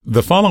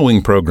The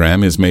following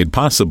program is made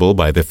possible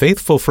by the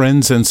faithful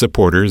friends and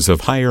supporters of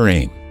Higher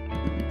Aim.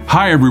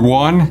 Hi,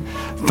 everyone.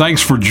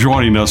 Thanks for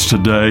joining us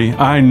today.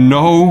 I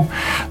know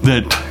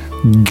that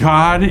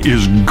God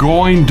is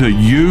going to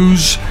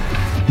use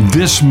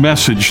this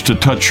message to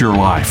touch your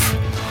life.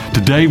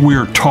 Today we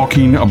are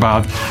talking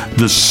about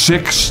the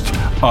sixth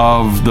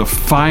of the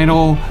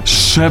final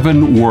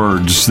 7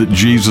 words that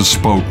Jesus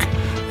spoke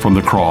from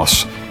the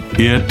cross.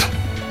 It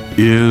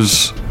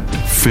is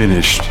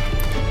finished.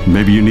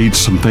 Maybe you need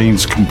some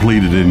things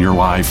completed in your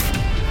life.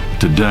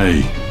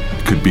 Today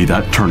could be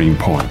that turning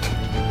point.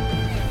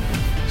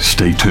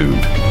 Stay tuned.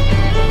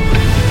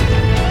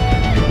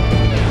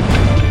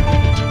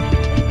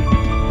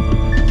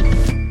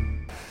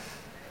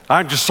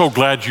 I'm just so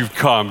glad you've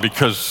come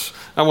because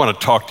I want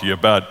to talk to you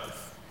about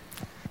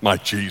my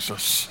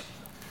Jesus.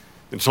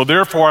 And so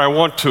therefore I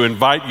want to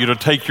invite you to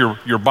take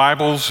your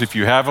Bibles if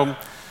you have them,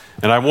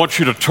 and I want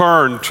you to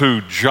turn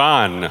to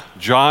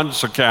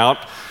John's account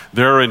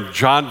there in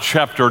John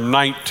chapter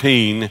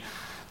 19,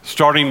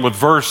 starting with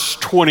verse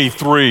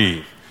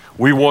 23.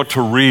 We want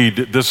to read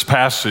this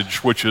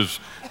passage, which is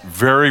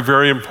very,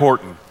 very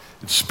important.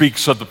 It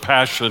speaks of the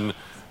passion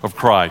of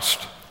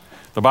Christ.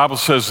 The Bible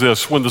says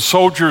this: when the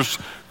soldiers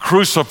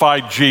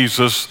crucified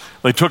Jesus,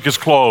 they took his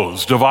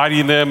clothes,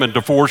 dividing them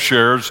into 4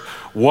 shares,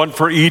 one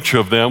for each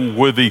of them,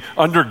 with the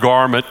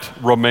undergarment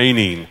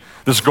remaining.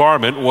 This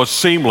garment was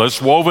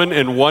seamless, woven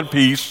in one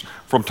piece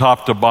from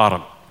top to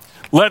bottom.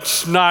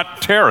 Let's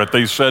not tear it,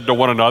 they said to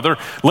one another.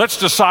 Let's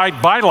decide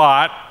by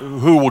lot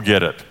who will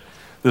get it.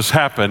 This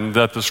happened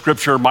that the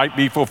scripture might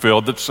be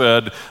fulfilled that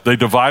said, they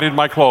divided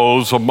my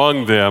clothes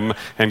among them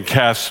and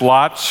cast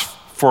lots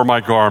for my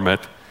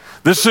garment.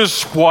 This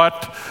is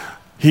what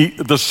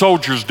the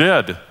soldiers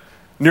did.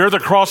 Near the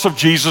cross of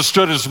Jesus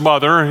stood his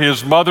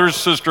mother's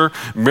sister,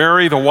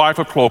 Mary, the wife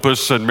of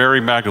Clopas, and Mary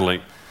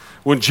Magdalene.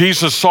 When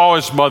Jesus saw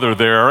his mother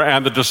there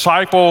and the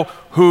disciple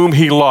whom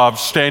he loved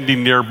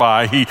standing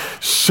nearby, he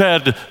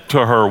said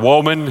to her,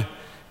 "Woman,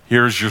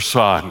 here's your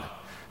son."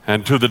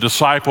 And to the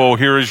disciple,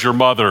 "Here is your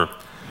mother."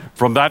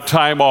 From that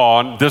time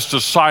on, this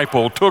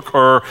disciple took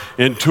her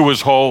into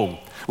his home.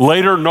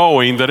 Later,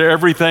 knowing that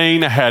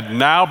everything had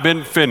now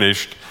been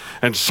finished,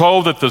 and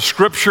so that the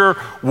scripture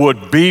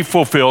would be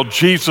fulfilled,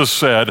 Jesus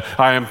said,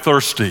 "I am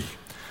thirsty."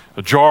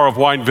 A jar of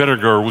wine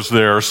vinegar was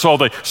there, so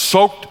they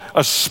soaked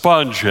a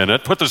sponge in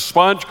it, put the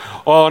sponge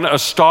on a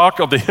stalk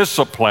of the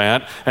hyssop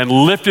plant, and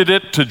lifted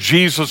it to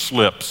Jesus'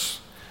 lips.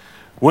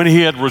 When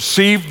he had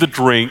received the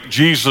drink,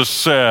 Jesus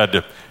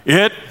said,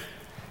 "It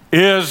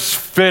is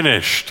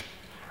finished."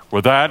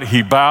 With that,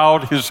 he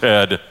bowed his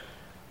head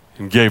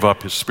and gave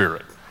up his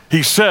spirit.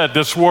 He said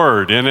this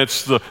word, and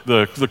it's the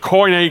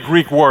Koine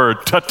Greek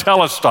word,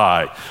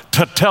 tetelestai.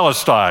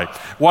 Tetelestai.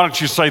 Why don't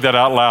you say that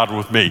out loud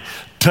with me?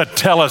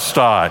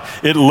 Tetelestai.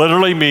 It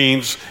literally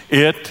means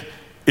it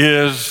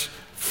is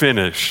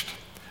finished.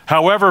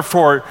 However,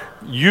 for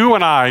you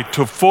and I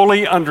to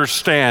fully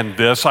understand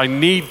this, I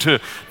need to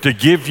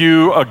give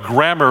you a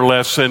grammar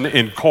lesson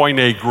in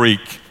Koine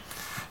Greek.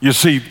 You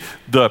see,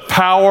 the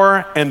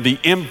power and the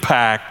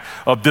impact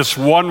of this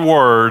one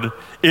word,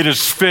 "it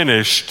is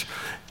finished,"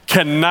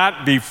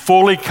 cannot be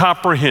fully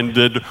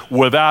comprehended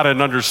without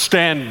an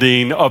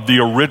understanding of the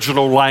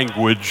original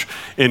language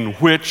in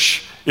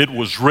which it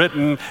was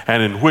written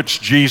and in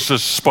which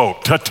Jesus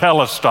spoke.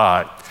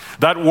 Tetelestai.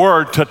 That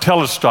word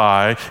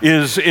tetelestai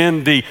is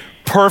in the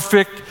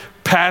perfect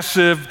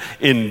passive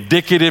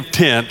indicative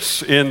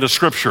tense in the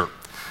scripture.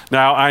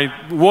 Now, I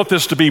want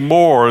this to be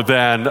more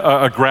than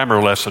a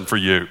grammar lesson for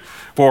you,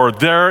 for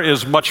there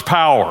is much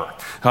power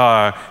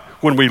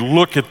when we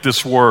look at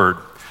this word.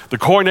 The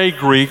Koine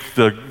Greek,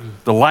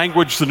 the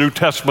language the New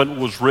Testament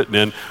was written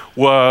in,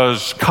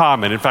 was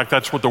common. In fact,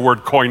 that's what the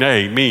word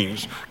koine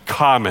means,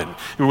 common.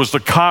 It was the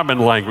common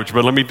language.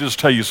 But let me just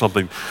tell you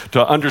something.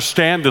 To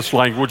understand this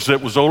language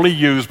that was only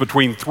used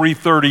between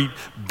 330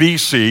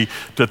 BC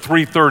to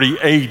 330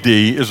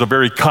 AD is a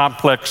very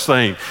complex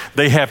thing.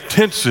 They have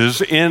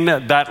tenses in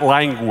that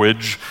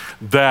language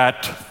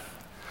that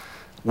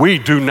we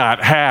do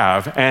not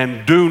have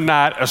and do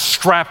not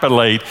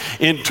extrapolate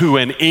into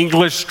an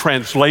English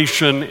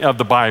translation of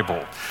the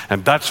Bible.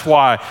 And that's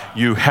why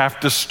you have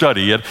to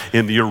study it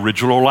in the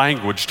original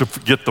language to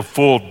get the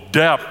full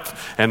depth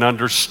and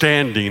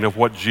understanding of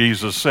what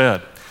Jesus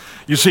said.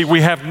 You see,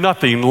 we have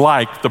nothing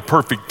like the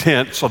perfect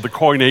tense of the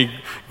Koine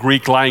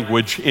Greek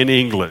language in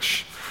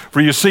English. For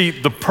you see,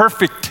 the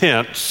perfect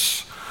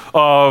tense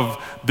of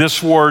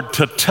this word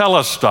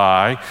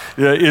tetelestai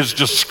is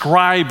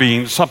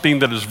describing something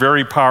that is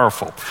very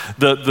powerful.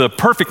 The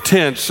perfect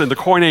tense in the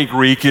Koine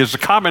Greek is a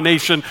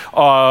combination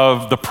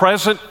of the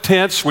present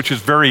tense, which is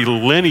very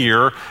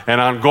linear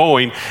and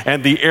ongoing,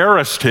 and the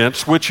aorist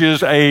tense, which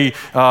is a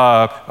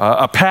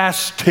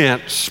past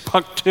tense,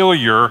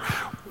 punctiliar,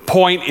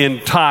 point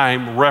in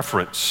time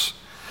reference.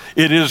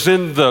 It is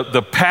in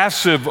the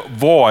passive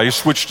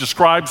voice, which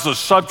describes the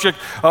subject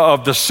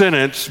of the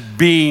sentence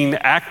being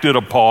acted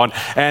upon,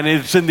 and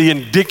it's in the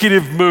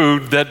indicative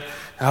mood that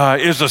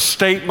is a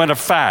statement of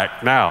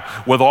fact. Now,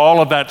 with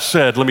all of that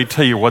said, let me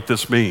tell you what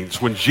this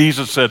means. When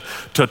Jesus said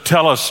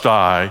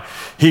tetelestai,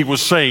 he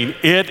was saying,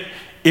 it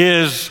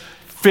is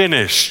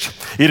finished.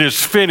 It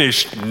is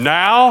finished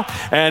now,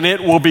 and it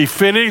will be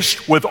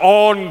finished with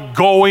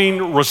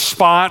ongoing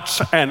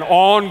response and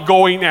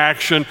ongoing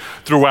action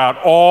throughout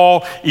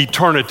all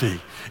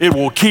eternity. It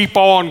will keep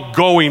on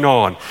going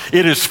on.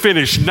 It is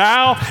finished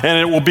now, and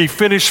it will be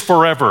finished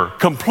forever,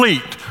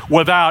 complete,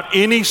 without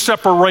any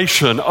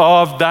separation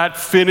of that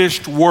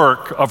finished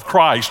work of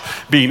Christ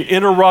being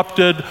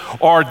interrupted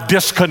or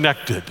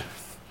disconnected.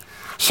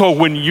 So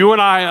when you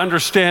and I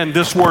understand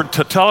this word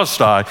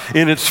tetelestai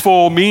in its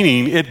full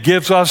meaning, it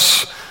gives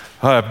us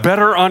a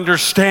better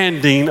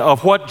understanding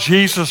of what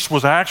Jesus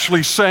was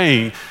actually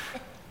saying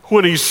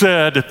when he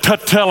said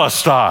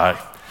tetelestai.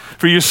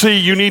 For you see,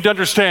 you need to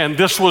understand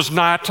this was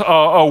not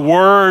a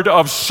word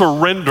of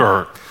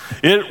surrender.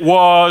 It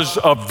was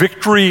a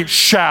victory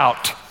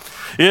shout.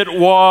 It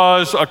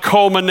was a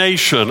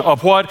culmination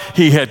of what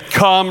he had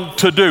come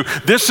to do.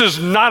 This is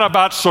not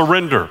about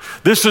surrender.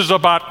 This is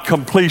about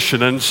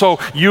completion. And so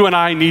you and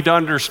I need to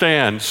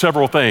understand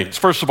several things.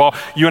 First of all,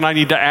 you and I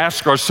need to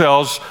ask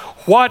ourselves,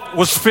 what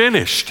was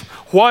finished?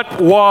 What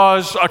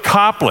was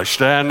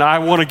accomplished? And I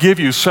want to give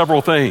you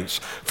several things.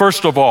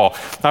 First of all,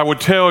 I would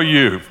tell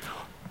you,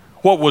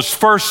 what was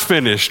first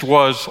finished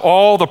was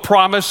all the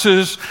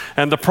promises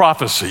and the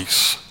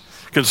prophecies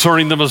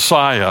concerning the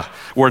Messiah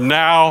were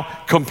now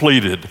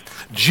completed.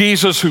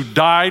 Jesus, who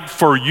died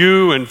for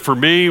you and for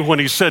me, when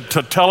he said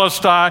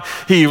tetelestai,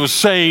 he was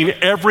saying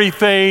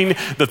everything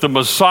that the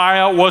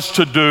Messiah was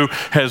to do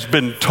has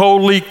been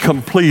totally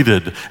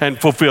completed and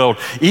fulfilled.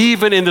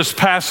 Even in this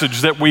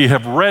passage that we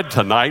have read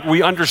tonight,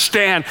 we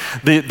understand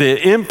the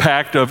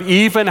impact of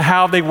even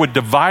how they would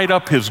divide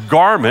up his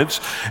garments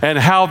and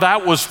how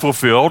that was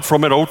fulfilled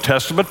from an Old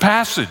Testament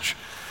passage.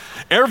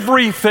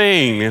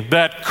 Everything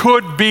that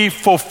could be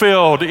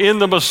fulfilled in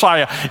the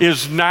Messiah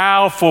is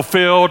now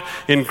fulfilled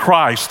in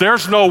Christ.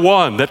 There's no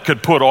one that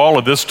could put all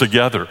of this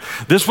together.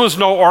 This was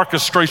no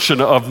orchestration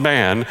of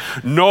man,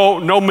 no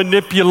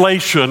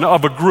manipulation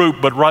of a group,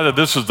 but rather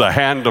this is the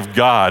hand of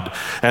God.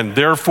 And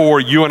therefore,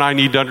 you and I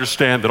need to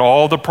understand that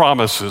all the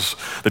promises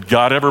that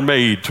God ever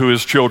made to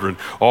his children,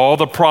 all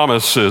the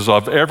promises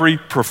of every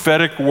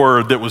prophetic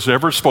word that was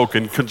ever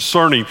spoken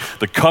concerning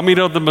the coming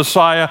of the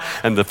Messiah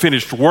and the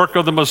finished work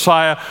of the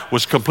Messiah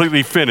was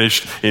completely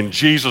finished in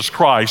Jesus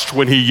Christ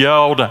when he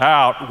yelled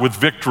out with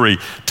victory,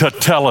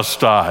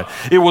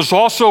 tetelestai. It was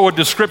also a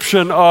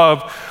description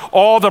of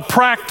all the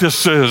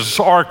practices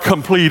are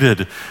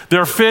completed.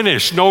 They're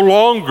finished. No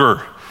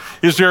longer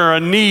is there a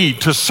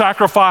need to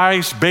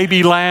sacrifice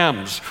baby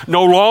lambs.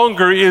 No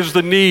longer is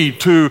the need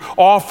to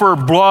offer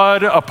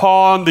blood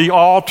upon the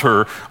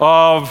altar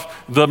of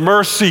the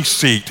mercy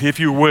seat, if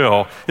you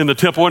will, in the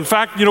temple. In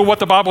fact, you know what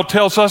the Bible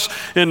tells us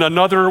in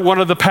another one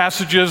of the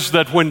passages,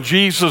 that when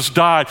Jesus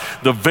died,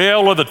 the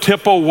veil of the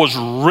temple was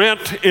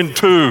rent in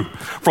two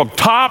from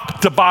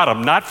top to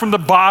bottom, not from the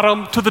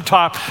bottom to the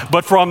top,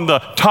 but from the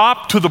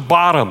top to the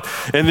bottom.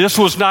 And this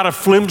was not a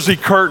flimsy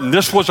curtain.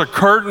 This was a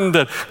curtain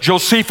that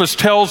Josephus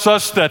tells us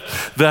that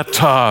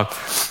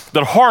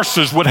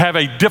horses would have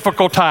a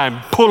difficult time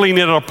pulling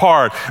it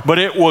apart, but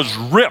it was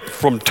ripped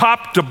from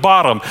top to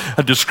bottom,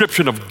 a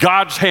description of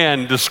God's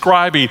hand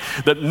describing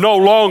that no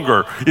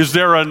longer is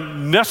there a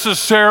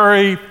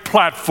necessary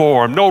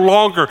platform, no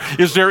longer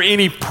is there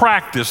any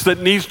practice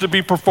that needs to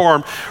be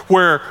performed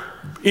where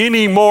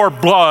any more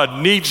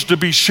blood needs to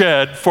be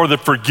shed for the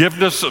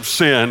forgiveness of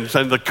sins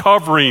and the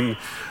covering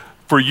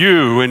for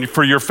you and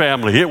for your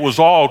family. It was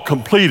all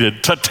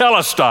completed,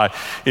 tetelestai,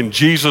 in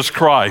Jesus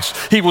Christ.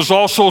 He was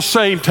also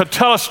saying,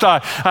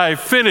 tetelestai, I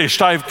have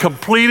finished, I have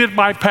completed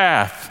my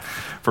path.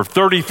 For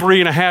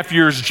 33 and a half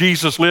years,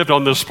 Jesus lived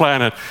on this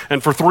planet.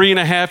 And for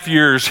 3.5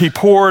 years, he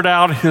poured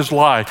out his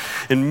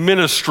life in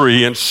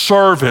ministry and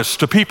service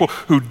to people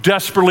who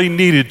desperately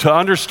needed to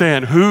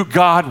understand who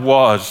God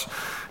was.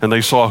 And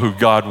they saw who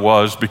God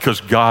was because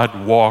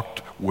God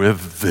walked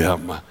with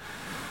them.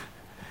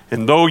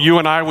 And though you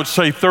and I would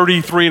say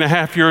 33 and a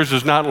half years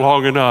is not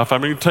long enough,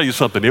 I'm going to tell you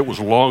something. It was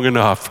long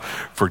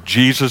enough for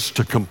Jesus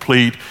to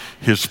complete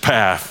his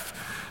path.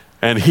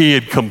 And he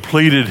had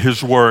completed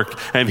his work,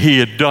 and he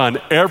had done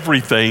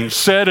everything,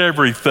 said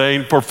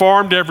everything,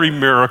 performed every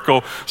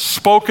miracle,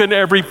 spoken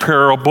every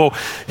parable,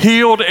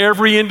 healed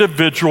every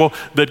individual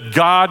that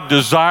God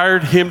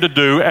desired him to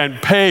do, and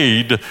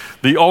paid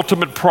the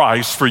ultimate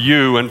price for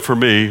you and for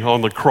me on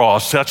the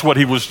cross. That's what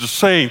he was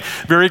saying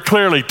very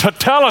clearly.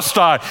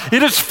 Tetelestai,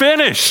 it is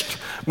finished.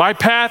 My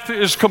path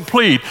is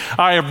complete.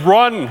 I have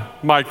run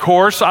my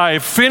course. I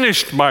have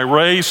finished my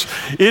race.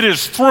 It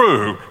is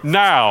through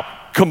now.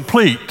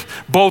 Complete,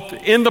 both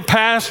in the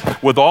past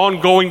with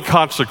ongoing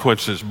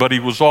consequences. But he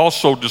was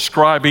also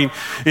describing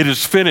it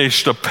is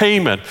finished, a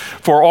payment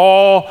for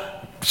all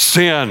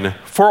sin,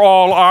 for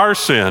all our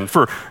sin,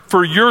 for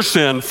your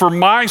sin, for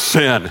my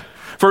sin,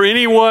 for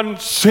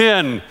anyone's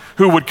sin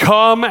who would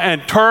come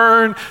and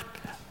turn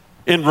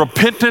in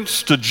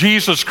repentance to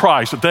Jesus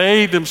Christ,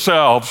 they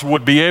themselves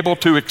would be able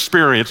to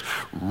experience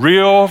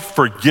real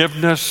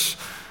forgiveness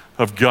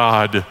of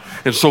God.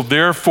 And so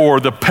therefore,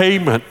 the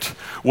payment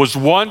was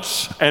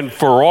once and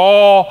for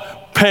all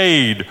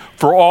paid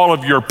for all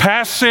of your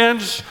past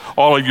sins,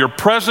 all of your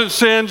present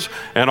sins,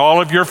 and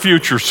all of your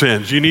future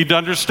sins. You need to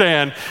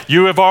understand,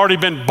 you have already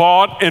been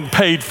bought and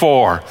paid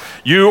for.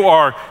 You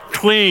are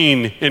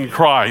clean in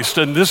Christ.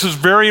 And this is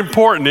very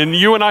important. And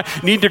you and I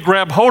need to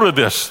grab hold of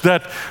this,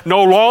 that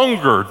no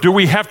longer do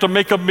we have to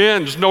make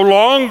amends. No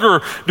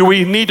longer do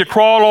we need to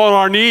crawl on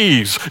our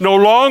knees. No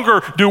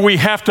longer do we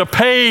have to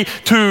pay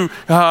to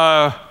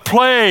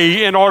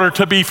play in order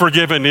to be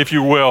forgiven, if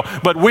you will.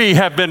 But we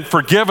have been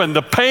forgiven.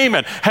 The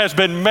payment has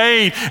been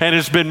made, and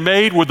it's been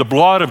made with the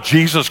blood of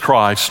Jesus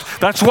Christ.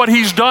 That's what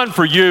he's done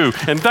for you,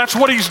 and that's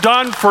what he's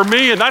done for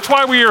me, and that's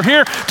why we are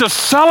here to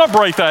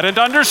celebrate that and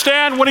to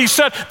understand when he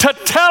said,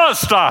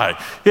 "Tetelestai,"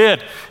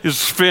 it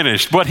is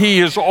finished. But he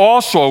is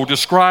also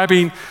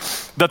describing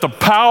that the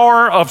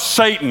power of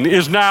Satan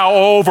is now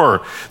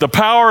over. The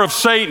power of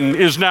Satan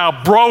is now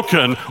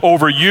broken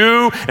over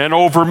you and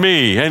over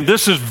me. And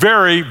this is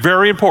very,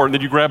 very important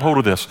that you grab hold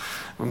of this.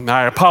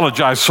 I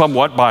apologize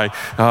somewhat by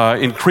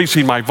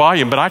increasing my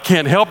volume, but I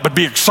can't help but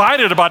be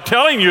excited about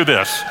telling you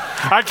this.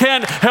 I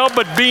can't help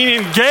but be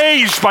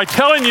engaged by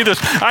telling you this.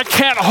 I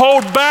can't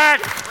hold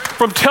back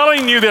from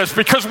telling you this,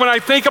 because when I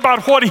think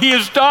about what he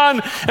has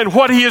done and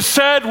what he has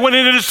said when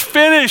it is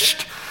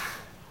finished,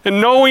 and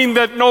knowing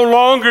that no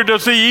longer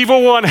does the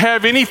evil one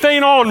have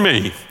anything on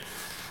me,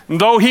 and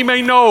though he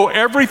may know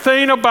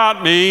everything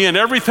about me and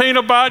everything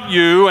about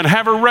you and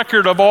have a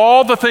record of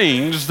all the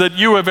things that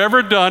you have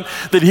ever done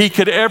that he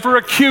could ever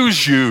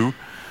accuse you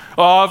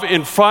of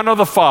in front of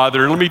the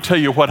Father, let me tell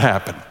you what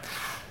happened.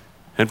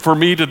 And for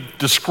me to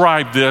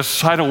describe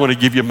this, I don't want to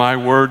give you my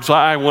words.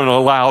 I want to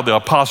allow the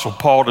Apostle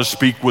Paul to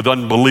speak with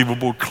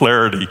unbelievable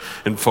clarity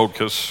and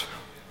focus.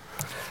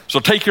 So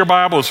take your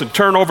Bibles and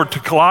turn over to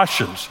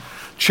Colossians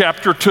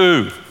chapter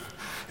 2.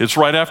 It's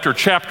right after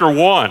chapter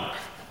 1.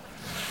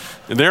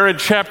 And there in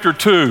chapter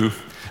 2,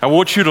 I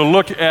want you to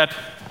look at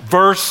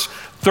verse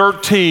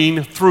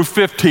 13 through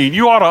 15.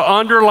 You ought to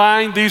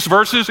underline these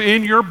verses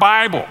in your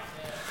Bible.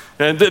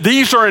 And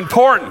these are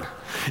important.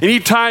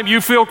 Anytime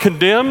you feel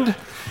condemned,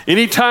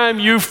 anytime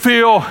you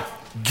feel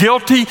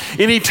guilty,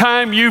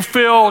 anytime you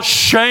feel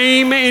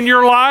shame in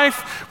your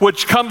life,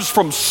 which comes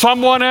from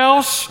someone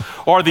else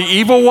or the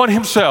evil one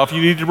himself,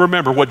 you need to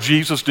remember what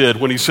Jesus did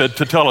when he said,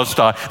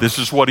 "Tetelestai." This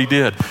is what he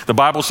did. The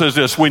Bible says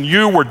this: when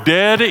you were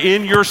dead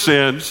in your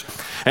sins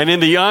and in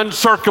the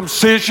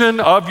uncircumcision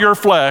of your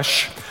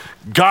flesh,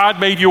 God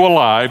made you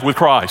alive with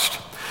Christ.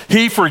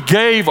 He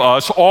forgave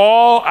us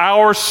all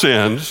our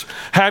sins,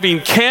 having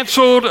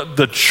canceled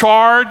the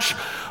charge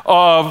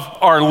of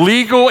our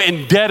legal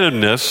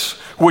indebtedness,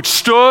 which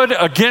stood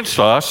against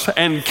us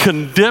and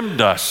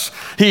condemned us.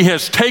 He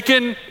has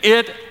taken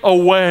it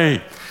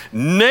away,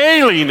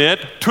 nailing it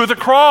to the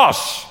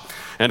cross.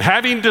 And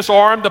having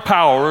disarmed the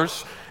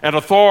powers and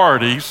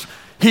authorities,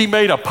 he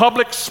made a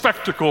public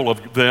spectacle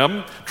of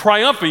them,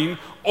 triumphing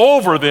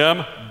over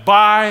them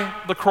by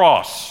the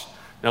cross.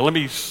 Now let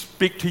me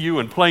speak to you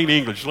in plain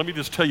English. Let me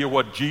just tell you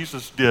what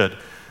Jesus did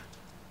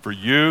for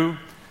you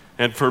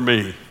and for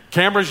me.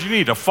 Cameras, you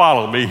need to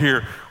follow me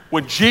here.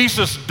 When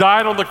Jesus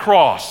died on the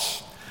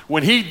cross,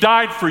 when he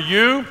died for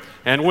you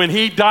and when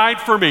he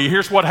died for me,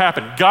 here's what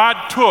happened. God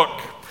took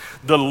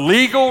the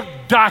legal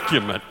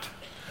document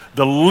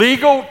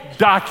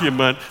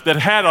that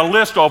had a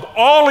list of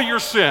all of your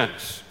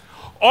sins,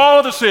 all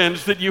of the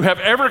sins that you have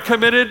ever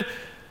committed,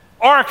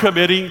 are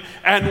committing,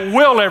 and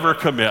will ever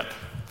commit.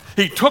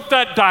 He took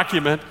that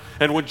document,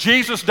 and when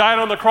Jesus died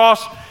on the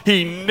cross,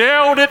 he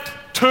nailed it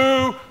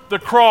to the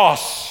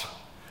cross.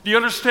 Do you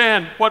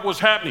understand what was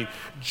happening?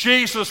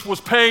 Jesus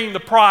was paying the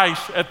price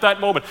at that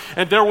moment.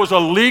 And there was a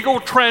legal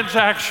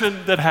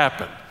transaction that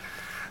happened.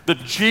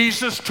 That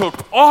Jesus took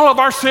all of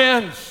our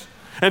sins.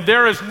 And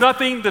there is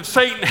nothing that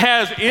Satan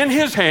has in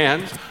his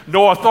hands,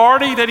 no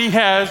authority that he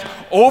has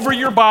over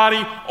your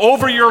body,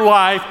 over your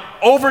life,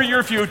 over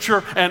your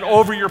future, and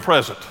over your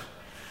present.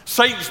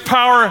 Satan's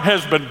power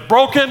has been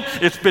broken,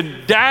 it's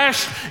been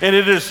dashed, and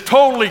it is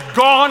totally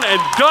gone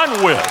and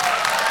done with.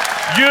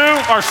 You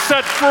are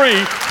set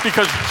free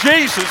because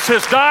Jesus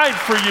has died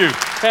for you,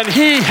 and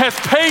he has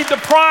paid the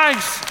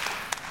price.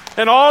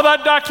 And all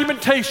that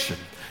documentation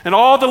and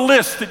all the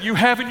lists that you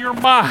have in your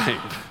mind,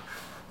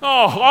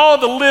 all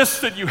the lists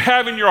that you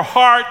have in your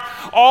heart,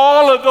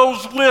 all of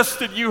those lists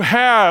that you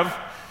have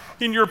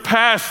in your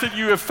past that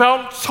you have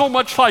felt so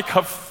much like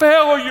a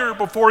failure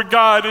before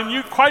God, and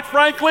you quite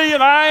frankly,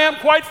 and I am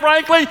quite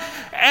frankly,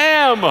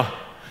 am.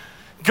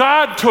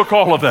 God took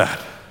all of that.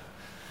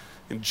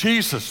 And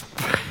Jesus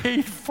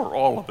paid for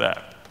all of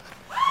that.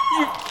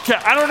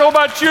 I don't know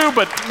about you,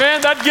 but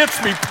man, that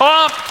gets me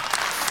pumped.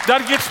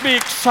 That gets me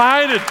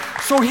excited.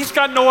 So he's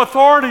got no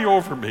authority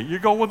over me. You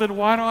go, well, then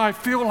why do I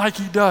feel like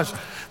he does?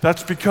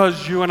 That's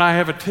because you and I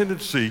have a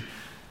tendency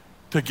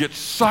to get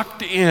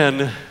sucked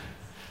in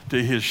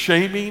to his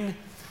shaming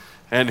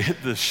and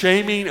the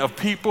shaming of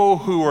people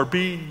who are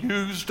being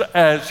used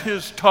as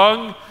his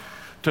tongue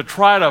to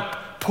try to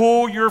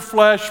pull your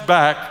flesh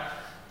back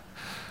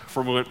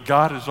from what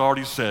God has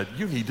already said.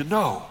 You need to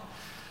know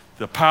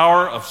the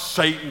power of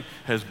Satan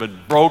has been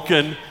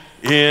broken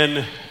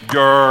in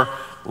your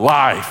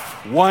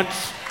life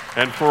once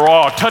and for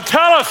all.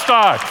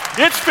 Tetelestai,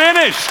 it's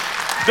finished.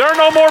 There are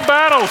no more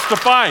battles to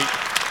fight.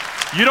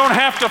 You don't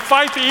have to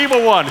fight the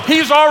evil one.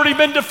 He's already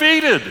been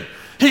defeated.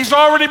 He's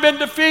already been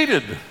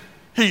defeated.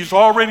 He's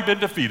already been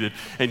defeated.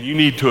 And you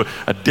need to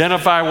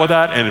identify with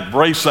that and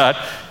embrace that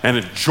and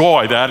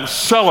enjoy that and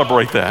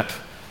celebrate that.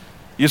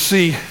 You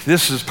see,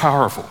 this is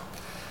powerful.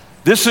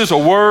 This is a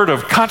word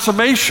of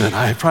consummation,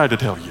 I have tried to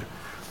tell you.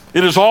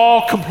 It is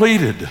all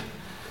completed.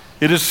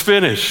 It is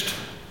finished.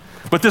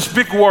 But this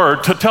big word,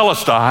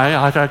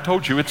 tetelestai, like I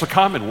told you, it's a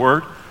common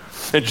word.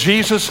 And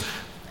Jesus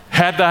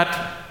had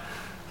that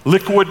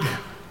liquid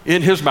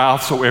in his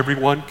mouth so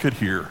everyone could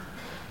hear.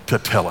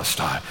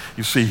 Tetelestai.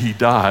 You see, he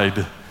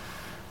died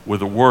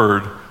with a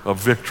word of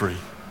victory.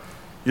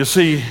 You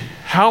see,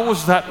 how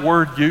was that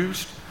word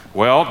used?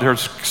 Well,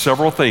 there's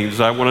several things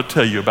I want to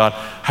tell you about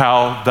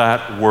how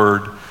that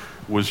word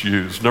was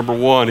used. Number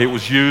one, it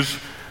was used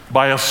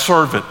by a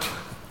servant.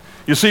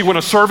 You see, when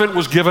a servant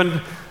was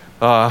given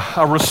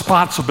a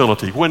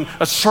responsibility, when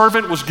a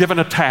servant was given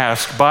a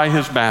task by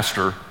his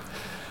master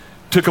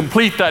to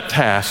complete that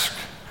task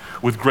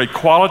with great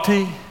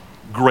quality,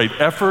 great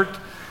effort,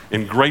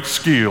 and great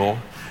skill,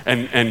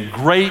 and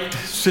great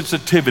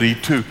sensitivity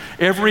to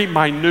every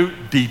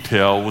minute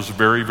detail was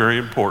very, very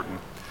important.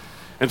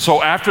 And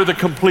so after the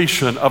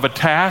completion of a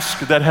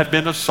task that had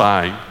been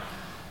assigned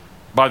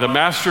by the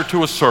master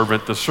to a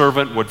servant, the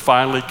servant would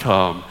finally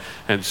come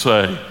and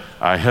say,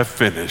 I have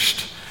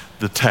finished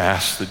the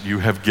task that you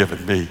have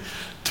given me.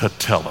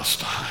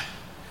 Tetelestai.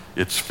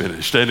 It's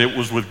finished. And it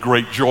was with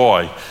great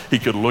joy he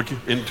could look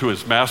into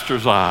his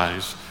master's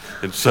eyes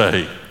and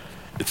say,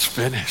 it's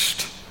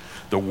finished.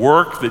 The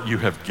work that you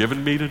have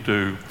given me to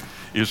do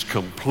is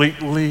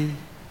completely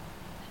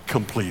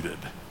completed.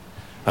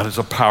 That is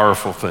a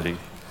powerful thing.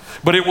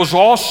 But it was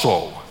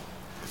also,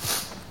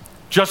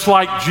 just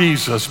like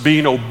Jesus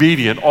being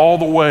obedient all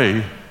the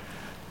way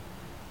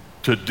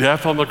to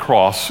death on the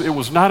cross, it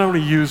was not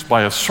only used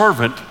by a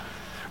servant,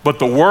 but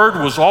the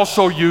word was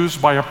also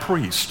used by a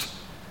priest.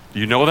 Do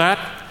you know that?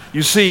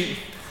 You see,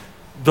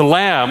 the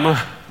lamb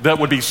that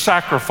would be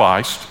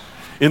sacrificed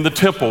in the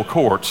temple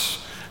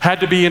courts had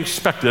to be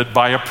inspected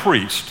by a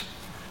priest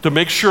to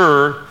make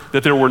sure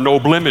that there were no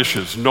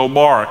blemishes, no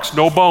marks,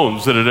 no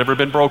bones that had ever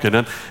been broken.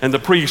 And the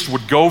priest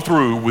would go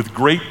through with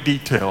great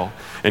detail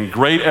and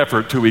great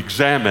effort to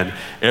examine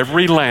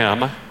every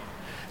lamb,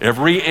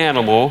 every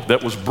animal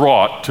that was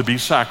brought to be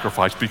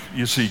sacrificed.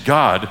 You see,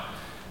 God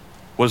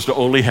was to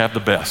only have the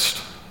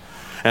best.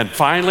 And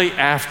finally,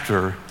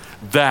 after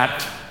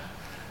that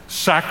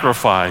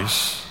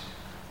sacrifice,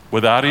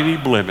 without any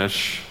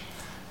blemish,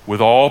 with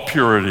all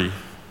purity,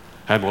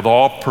 and with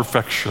all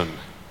perfection,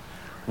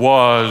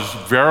 was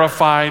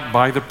verified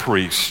by the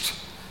priest.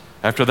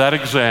 After that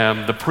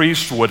exam, the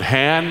priest would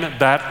hand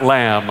that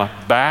lamb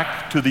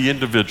back to the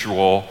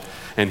individual,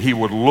 and he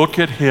would look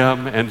at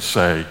him and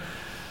say,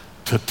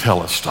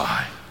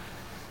 Tetelestai,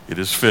 it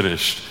is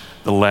finished.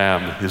 The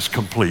lamb is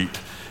complete.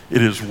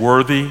 It is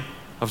worthy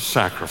of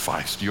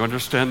sacrifice. Do you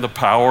understand the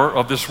power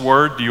of this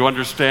word? Do you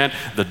understand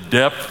the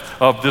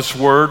depth of this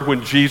word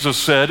when Jesus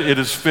said it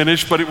is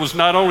finished? But it was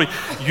not only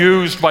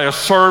used by a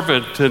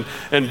servant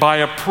and by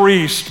a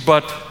priest,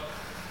 but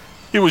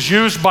it was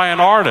used by an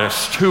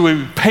artist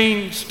who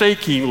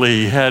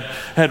painstakingly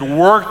had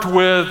worked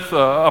with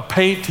a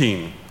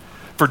painting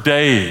for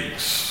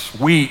days,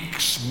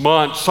 weeks,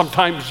 months,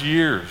 sometimes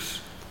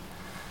years,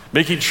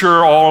 making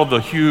sure all of the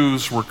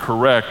hues were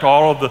correct,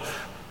 all of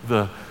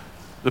the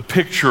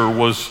picture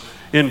was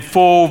in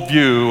full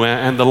view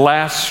and the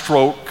last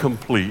stroke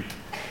complete.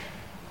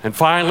 And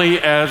finally,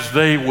 as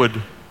they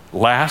would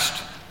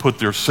last put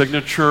their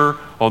signature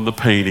on the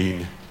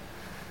painting,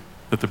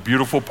 that the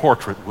beautiful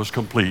portrait was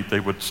complete, they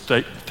would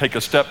take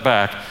a step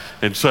back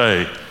and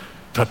say,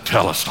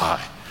 Tetelestai,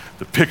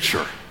 the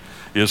picture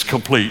is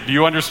complete. Do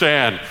you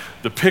understand?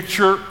 The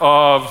picture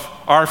of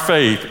our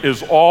faith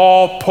is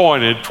all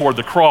pointed toward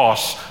the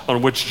cross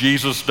on which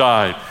Jesus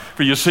died.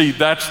 For you see,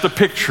 that's the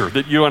picture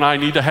that you and I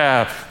need to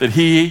have, that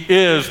he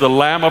is the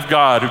Lamb of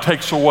God who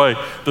takes away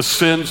the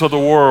sins of the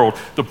world.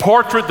 The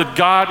portrait that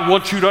God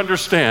wants you to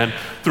understand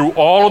through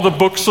all of the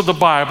books of the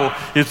Bible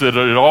is that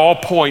it all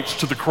points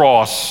to the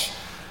cross.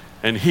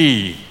 And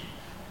he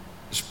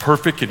is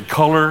perfect in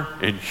color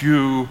and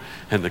hue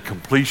and the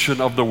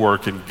completion of the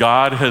work. And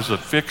God has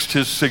affixed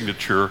his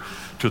signature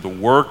to the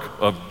work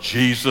of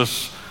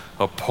Jesus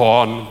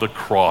upon the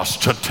cross,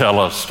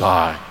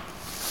 Tetelestai.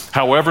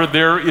 However,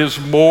 there is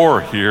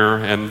more here,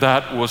 and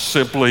that was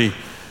simply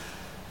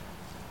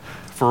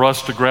for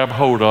us to grab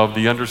hold of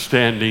the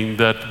understanding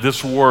that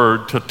this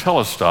word,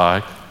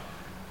 Tetelestai,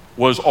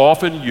 was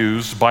often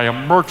used by a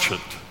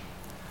merchant,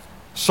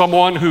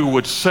 someone who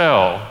would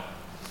sell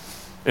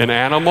an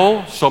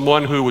animal,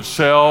 someone who would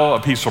sell a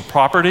piece of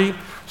property,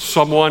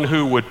 someone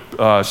who would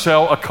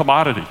sell a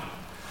commodity.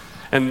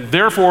 And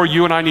therefore,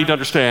 you and I need to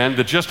understand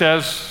that just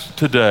as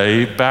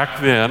today,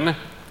 back then,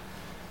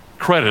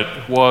 credit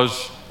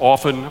was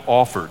often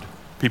offered.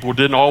 People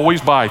didn't always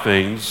buy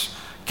things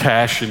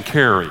cash and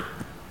carry.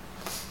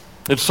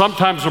 And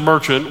sometimes a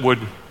merchant would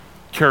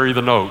carry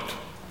the note.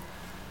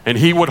 And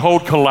he would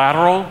hold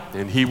collateral,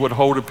 and he would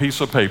hold a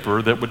piece of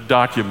paper that would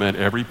document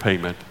every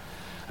payment.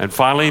 And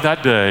finally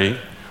that day,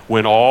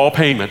 when all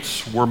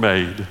payments were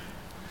made,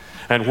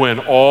 and when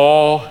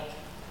all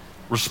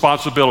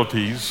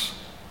responsibilities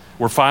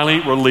were finally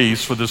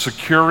released for the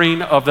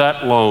securing of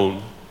that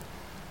loan,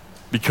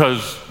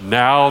 because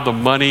now the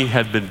money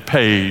had been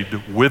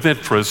paid with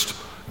interest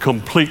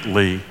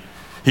completely,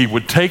 he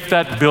would take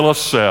that bill of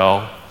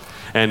sale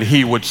and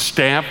he would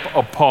stamp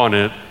upon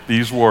it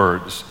these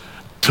words,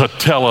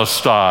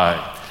 "Tetelestai,"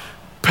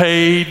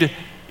 paid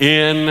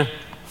in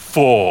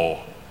full,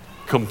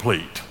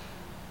 complete,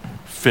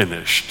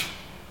 finished.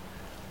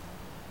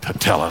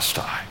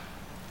 Tetelestai.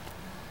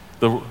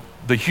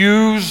 The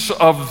hues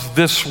of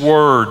this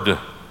word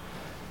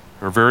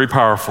are very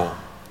powerful.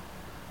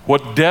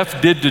 What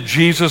death did to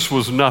Jesus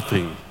was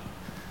nothing.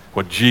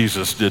 What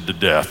Jesus did to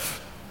death.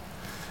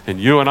 And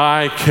you and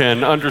I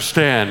can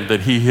understand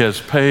that he has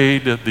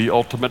paid the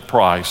ultimate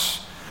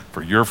price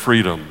for your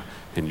freedom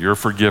and your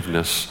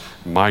forgiveness,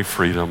 my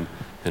freedom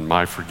and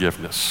my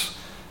forgiveness.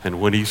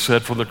 And when he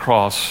said from the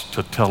cross,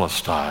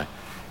 "Tetelestai,"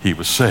 he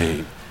was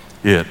saying,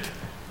 it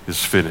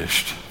is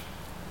finished.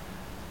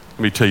 Let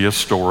me tell you a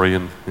story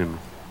and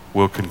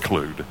we'll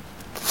conclude.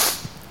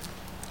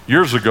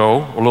 Years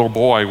ago, a little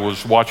boy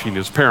was watching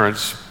his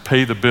parents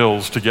pay the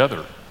bills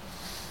together.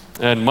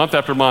 And month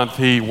after month,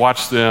 he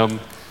watched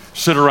them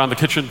sit around the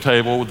kitchen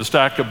table with a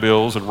stack of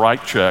bills and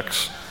write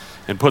checks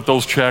and put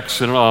those checks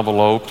in an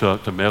envelope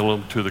to mail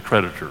them to the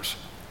creditors.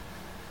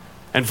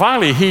 And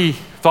finally, he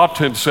thought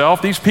to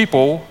himself, these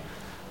people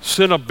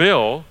sent a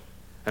bill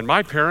and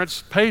my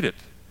parents paid it.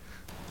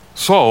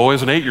 So,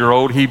 as an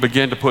 8-year-old, he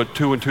began to put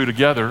two and two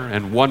together,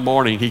 and one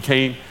morning he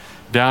came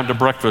down to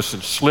breakfast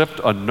and slipped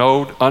a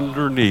note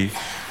underneath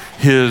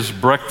his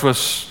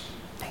breakfast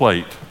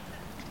plate.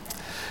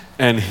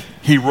 And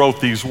he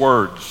wrote these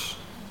words,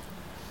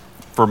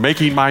 "For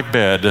making my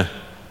bed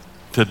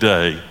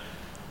today,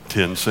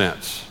 10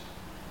 cents.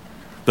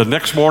 The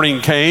next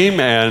morning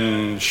came,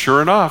 and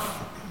sure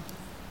enough,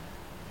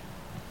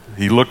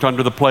 he looked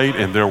under the plate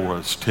and there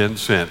was 10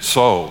 cents.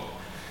 So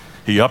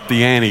he upped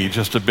the ante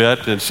just a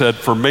bit and said,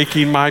 "For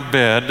making my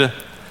bed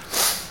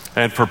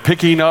and for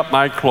picking up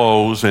my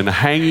clothes and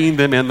hanging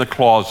them in the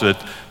closet,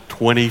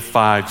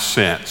 25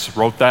 cents.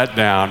 Wrote that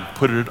down,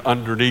 put it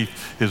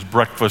underneath his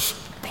breakfast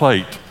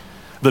plate.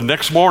 The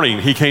next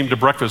morning, he came to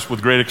breakfast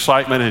with great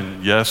excitement,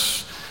 and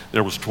yes,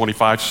 there was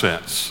 25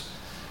 cents.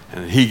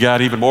 And he got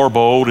even more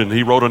bold, and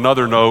he wrote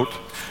another note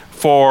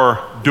for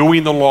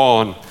doing the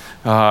lawn,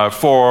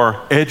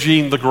 for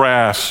edging the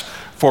grass,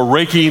 for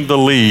raking the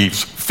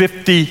leaves,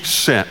 50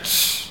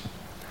 cents.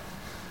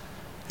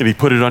 And he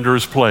put it under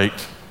his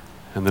plate.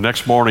 And the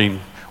next morning,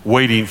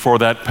 waiting for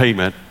that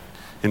payment,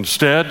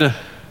 instead,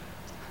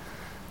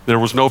 there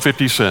was no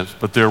 50 cents,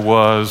 but there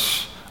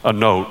was a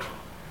note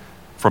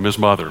from his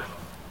mother.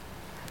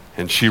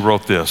 And she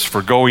wrote this,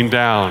 "For going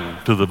down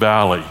to the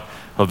valley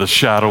of the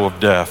shadow of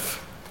death,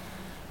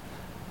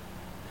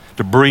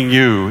 to bring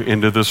you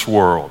into this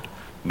world,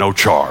 no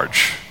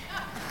charge,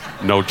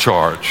 no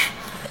charge.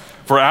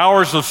 For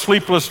hours of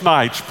sleepless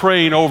nights,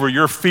 praying over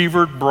your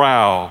fevered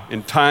brow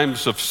in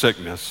times of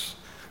sickness,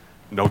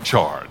 no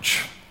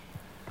charge.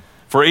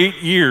 For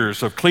 8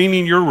 years of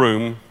cleaning your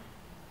room,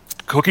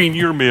 cooking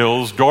your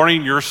meals,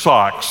 darning your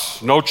socks,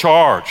 no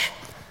charge.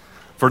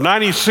 For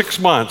 96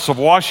 months of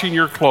washing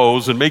your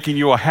clothes and making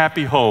you a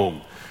happy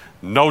home,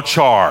 no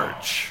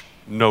charge,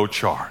 no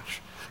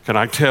charge." Can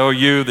I tell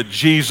you that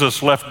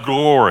Jesus left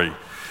glory?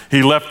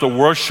 He left the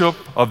worship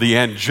of the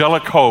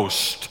angelic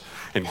host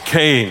and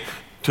came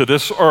to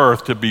this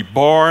earth to be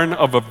born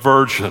of a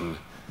virgin.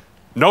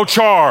 No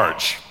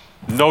charge.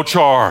 No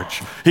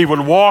charge. He would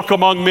walk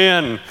among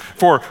men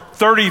for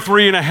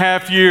 33 and a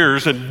half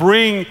years and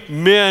bring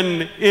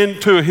men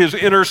into his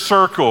inner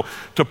circle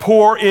to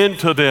pour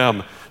into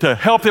them, to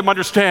help them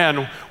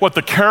understand what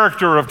the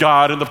character of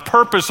God and the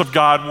purpose of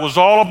God was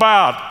all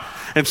about.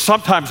 And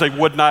sometimes they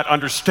would not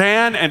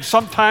understand, and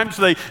sometimes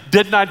they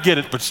did not get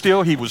it, but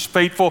still he was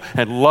faithful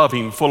and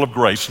loving, full of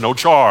grace. No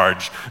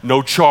charge,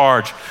 no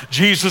charge.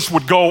 Jesus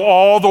would go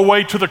all the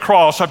way to the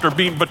cross after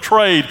being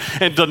betrayed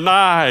and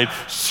denied,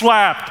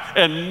 slapped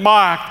and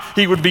mocked.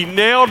 He would be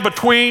nailed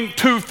between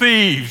two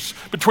thieves,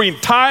 between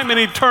time and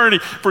eternity,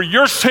 for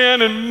your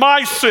sin and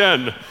my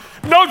sin.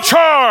 No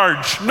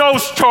charge, no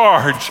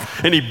charge.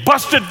 And he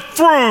busted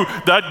through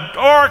that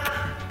dark,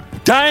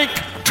 dank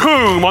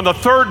tomb on the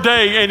third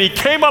day, and he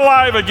came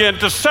alive again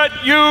to set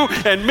you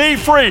and me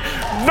free.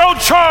 No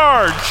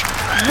charge,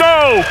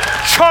 no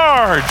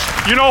charge.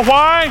 You know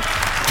why?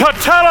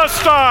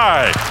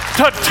 Tetelestai,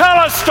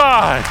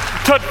 tetelestai,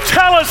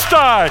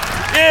 tetelestai.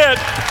 It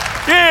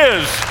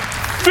is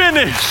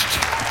finished.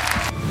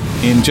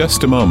 In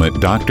just a moment,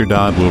 Dr.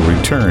 Dodd will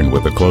return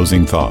with a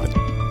closing thought.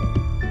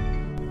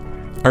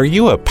 Are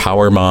you a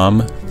power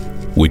mom?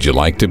 Would you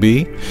like to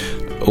be?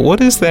 What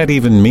does that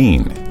even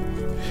mean?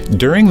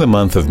 During the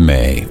month of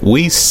May,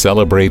 we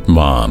celebrate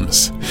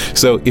moms.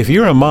 So if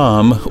you're a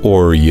mom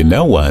or you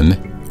know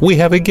one, we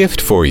have a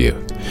gift for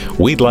you.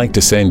 We'd like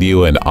to send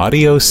you an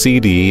audio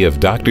CD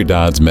of Dr.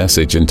 Dodd's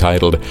message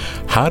entitled,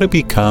 How to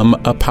Become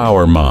a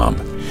Power Mom.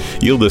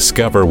 You'll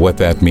discover what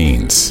that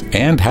means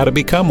and how to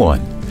become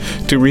one.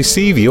 To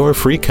receive your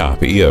free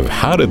copy of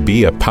How to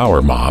Be a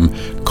Power Mom,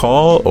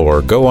 call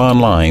or go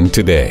online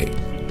today.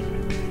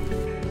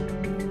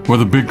 Well,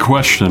 the big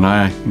question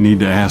I need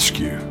to ask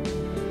you,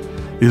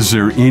 is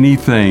there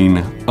anything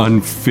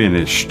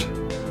unfinished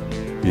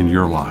in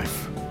your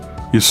life?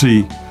 You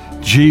see,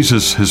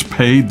 Jesus has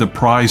paid the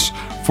price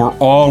for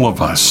all of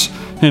us,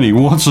 and He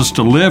wants us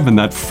to live in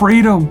that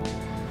freedom.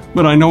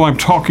 But I know I'm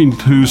talking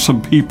to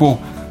some people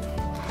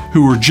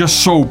who are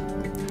just so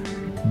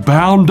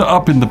bound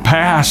up in the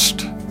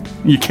past,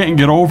 you can't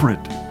get over it.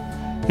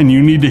 And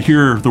you need to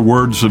hear the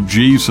words of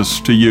Jesus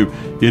to you.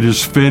 It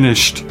is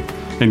finished.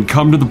 And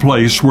come to the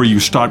place where you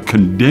stop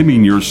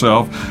condemning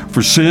yourself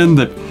for sin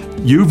that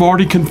you've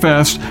already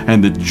confessed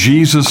and that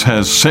Jesus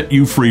has set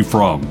you free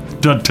from.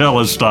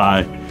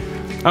 Tetelestai.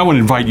 I want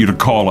to invite you to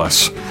call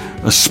us,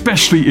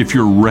 especially if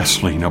you're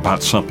wrestling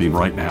about something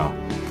right now.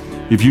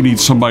 If you need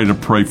somebody to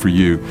pray for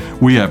you,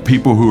 we have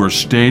people who are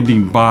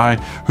standing by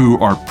who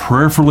are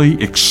prayerfully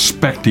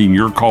expecting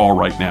your call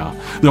right now.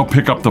 They'll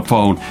pick up the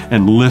phone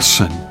and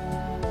listen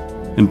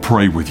and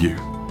pray with you.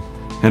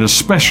 And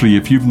especially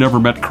if you've never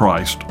met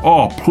Christ,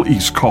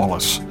 please call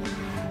us.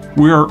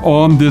 We are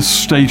on this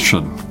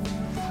station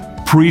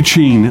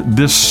preaching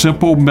this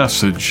simple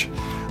message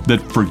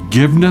that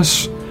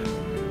forgiveness,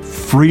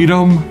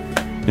 freedom,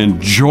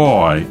 and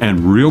joy and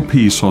real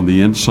peace on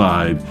the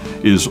inside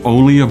is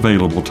only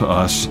available to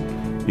us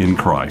in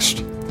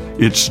Christ.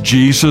 It's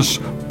Jesus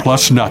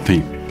plus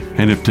nothing.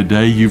 And if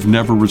today you've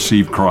never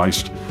received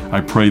Christ,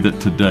 I pray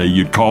that today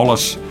you'd call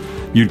us.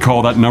 You'd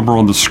call that number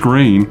on the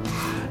screen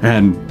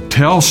and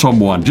tell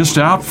someone just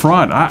out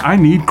front, I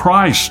need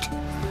Christ.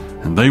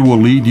 And they will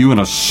lead you in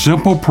a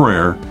simple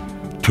prayer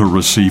to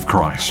receive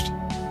Christ.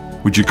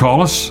 Would you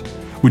call us?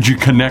 Would you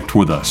connect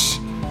with us?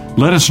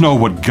 Let us know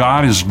what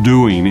God is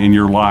doing in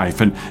your life.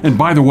 And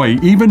by the way,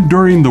 even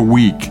during the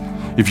week,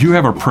 if you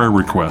have a prayer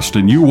request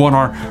and you want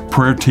our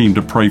prayer team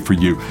to pray for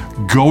you,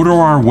 go to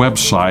our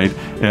website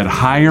at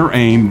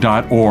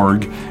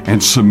higheraim.org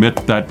and submit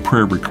that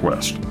prayer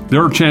request.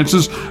 There are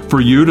chances for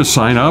you to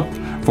sign up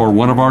for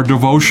one of our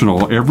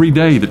devotional every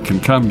day that can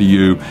come to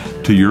you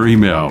to your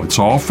email. It's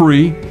all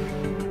free.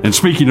 And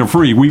speaking of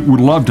free, we would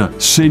love to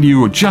send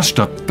you just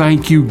a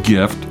thank you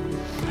gift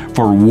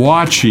for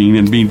watching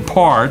and being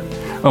part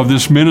of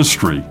this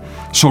ministry.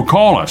 So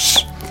call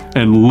us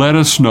and let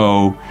us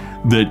know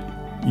that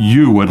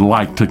you would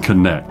like to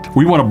connect.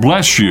 We want to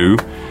bless you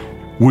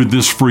with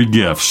this free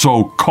gift.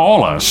 So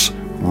call us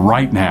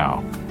right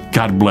now.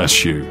 God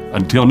bless you.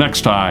 Until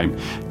next time,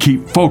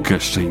 keep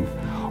focusing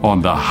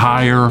on the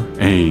higher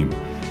aim,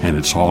 and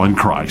it's all in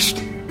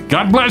Christ.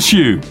 God bless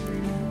you.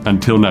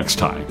 Until next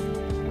time.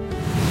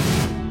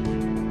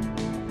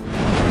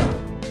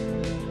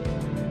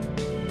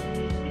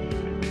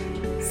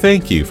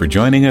 Thank you for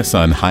joining us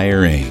on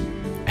Higher Aim.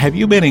 Have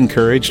you been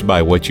encouraged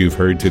by what you've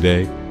heard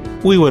today?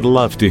 We would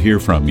love to hear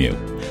from you.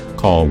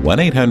 Call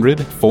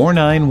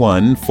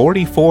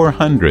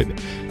 1-800-491-4400.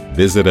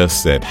 Visit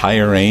us at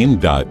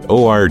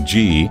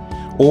higheraim.org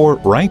or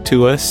write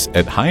to us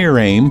at Higher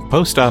Aim,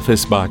 Post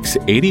Office Box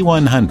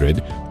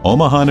 8100,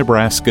 Omaha,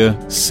 Nebraska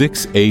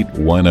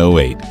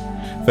 68108.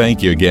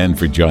 Thank you again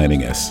for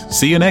joining us.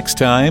 See you next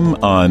time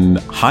on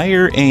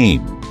Higher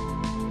Aim.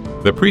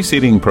 The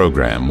preceding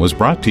program was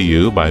brought to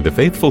you by the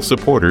faithful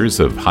supporters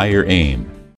of Higher Aim.